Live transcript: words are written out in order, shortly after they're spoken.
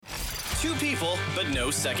Two people, but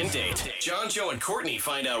no second date. John, Joe, and Courtney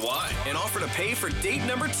find out why and offer to pay for date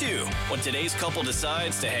number 2 when today's couple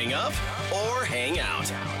decides to hang up or hang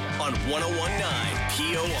out on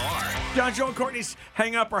 1019 POR. John, Joe, and Courtney's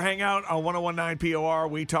Hang Up or Hang Out on 1019 POR.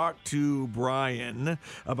 We talked to Brian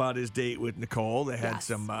about his date with Nicole. They had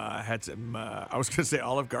some, I was going to say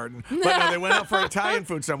Olive Garden, but no, they went out for Italian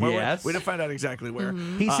food somewhere. Yes. We didn't find out exactly where.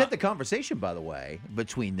 He said the conversation, by the way,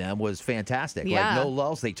 between them was fantastic. Yeah. Like, no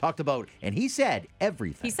lulls. They talked about, and he said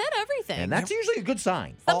everything. He said everything. And that's usually a good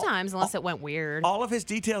sign. Sometimes, unless it went weird. All of his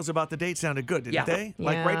details about the date sounded good, didn't they?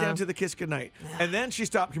 Like right Yeah. down to the kiss goodnight. And then she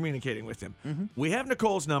stopped communicating with him. We have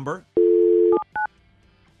Nicole's number.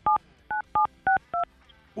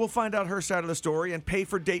 We'll find out her side of the story and pay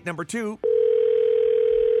for date number 2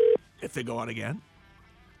 if they go out again.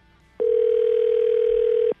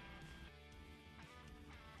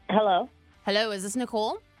 Hello. Hello, is this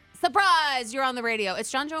Nicole? Surprise! You're on the radio. It's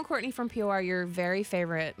John, Joe, and Courtney from POR, your very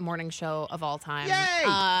favorite morning show of all time. Yay!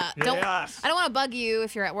 I don't Yes. want to bug you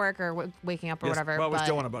if you're at work or waking up or Yes, whatever. well, we but,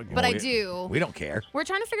 still wanna bug you. But I We- do. We don't care. We're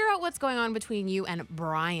trying to figure out what's going on between you and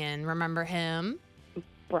Brian. Remember him?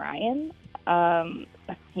 Brian.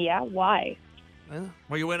 Yeah, why?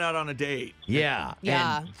 Well, you went out on a date. Yeah.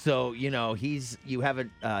 Yeah. And so, he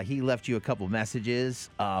left you a couple messages,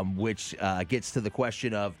 which gets to the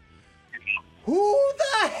question of, who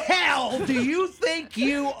the hell do you think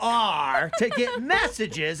you are to get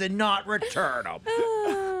messages and not return them?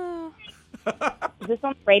 Is this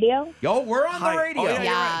on the radio? Yo, we're on Hi. the radio. Oh, yeah,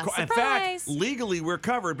 Yeah, you're right. In fact, surprise. legally we're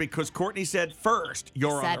covered because Courtney said first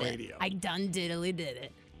you're Said on the it. radio. I done diddly did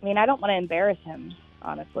it. I mean, I don't want to embarrass him,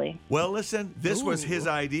 honestly. Well, listen, this was his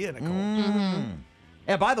idea, Nicole.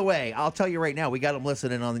 And by the way, I'll tell you right now, we got him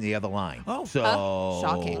listening on the other line. Oh. So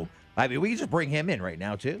Shocking. I mean, we can just bring him in right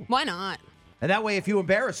now too, Why not? and that way, if you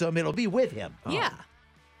embarrass him, it'll be with him. Yeah.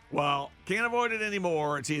 Well, can't avoid it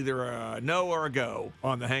anymore. It's either a no or a go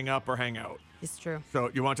on the hang up or hang out. It's true. So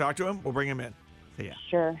you want to talk to him? We'll bring him in. See ya.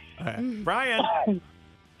 Sure. Brian.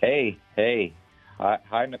 Hey.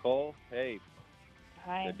 Hi, Nicole. Hey,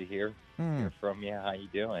 Hi. good to hear from you. How you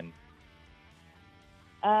doing?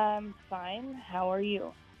 Fine. How are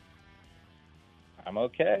you? I'm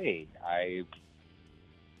okay. It's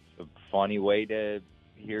a funny way to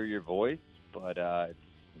hear your voice, but it's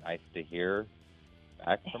nice to hear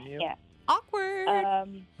back from you. Yeah. Awkward.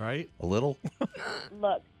 Right? A little.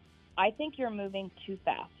 Look, I think you're moving too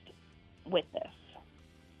fast with this.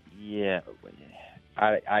 Yeah.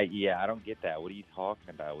 I don't get that. What are you talking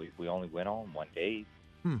about? We only went on one date.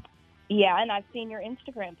 Yeah, and I've seen your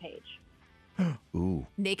Instagram page. Ooh.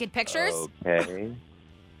 Naked pictures? Okay.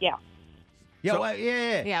 Yeah. Yeah, So-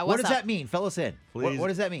 Yeah, what what's does up? that mean? Fill us in. Please. What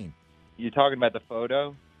does that mean? You talking about the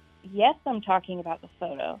photo? Yes, I'm talking about the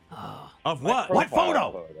photo. Oh. Of what? My What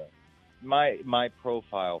profile photo? My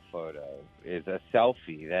profile photo is a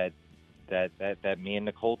selfie that me and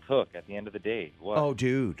Nicole took at the end of the date. What? Oh,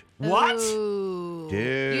 dude. What? Ooh.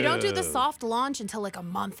 Dude. You don't do the soft launch until like a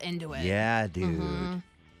month into it. Yeah, dude. Mhm.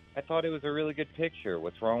 I thought it was a really good picture.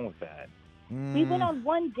 What's wrong with that? We went on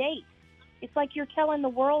one date. It's like you're telling the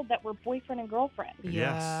world that we're boyfriend and girlfriend.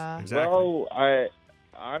 Yeah. Yes, exactly. Well,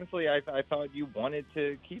 I thought you wanted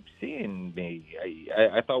to keep seeing me.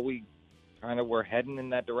 I thought we kind of were heading in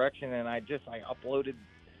that direction, and I uploaded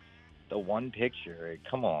the one picture.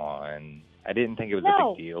 Come on, I didn't think it was a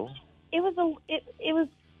No. big deal. It was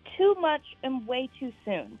too much and way too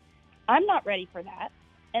soon. I'm not ready for that.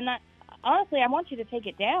 And honestly, I want you to take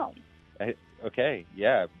it down. Okay,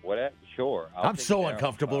 yeah, whatever. Sure. I'm so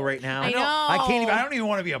uncomfortable right now. I know. I can't even. I don't even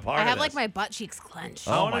want to be a part I of have this. like my butt cheeks clenched.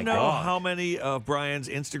 I Oh want to my know God. how many of Brian's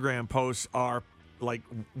Instagram posts are like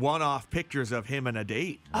one-off pictures of him and a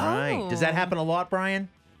date. Right. Does that happen a lot, Brian?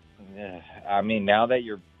 Yeah, I mean, now that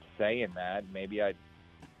you're saying that, maybe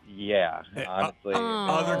yeah, honestly.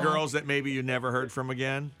 Other girls that maybe you never heard from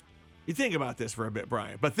again. You think about this for a bit,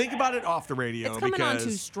 Brian, but think about it off the radio It's coming on because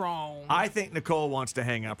too strong. I think Nicole wants to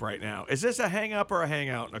hang up right now. Is this a hang up or a hang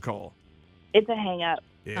out, Nicole? It's a hang up.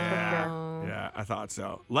 Yeah, Oh. yeah, I thought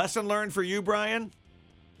so. Lesson learned for you, Brian?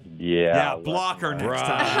 Yeah. block her listen, next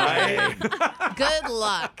Right. time, right? Good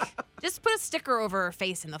luck. Just put a sticker over her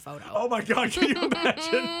face in the photo. Oh my God, can you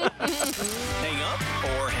imagine? Hang up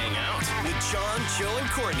or hang out with John, Joe, and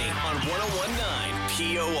Courtney on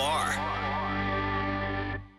 1019 POR.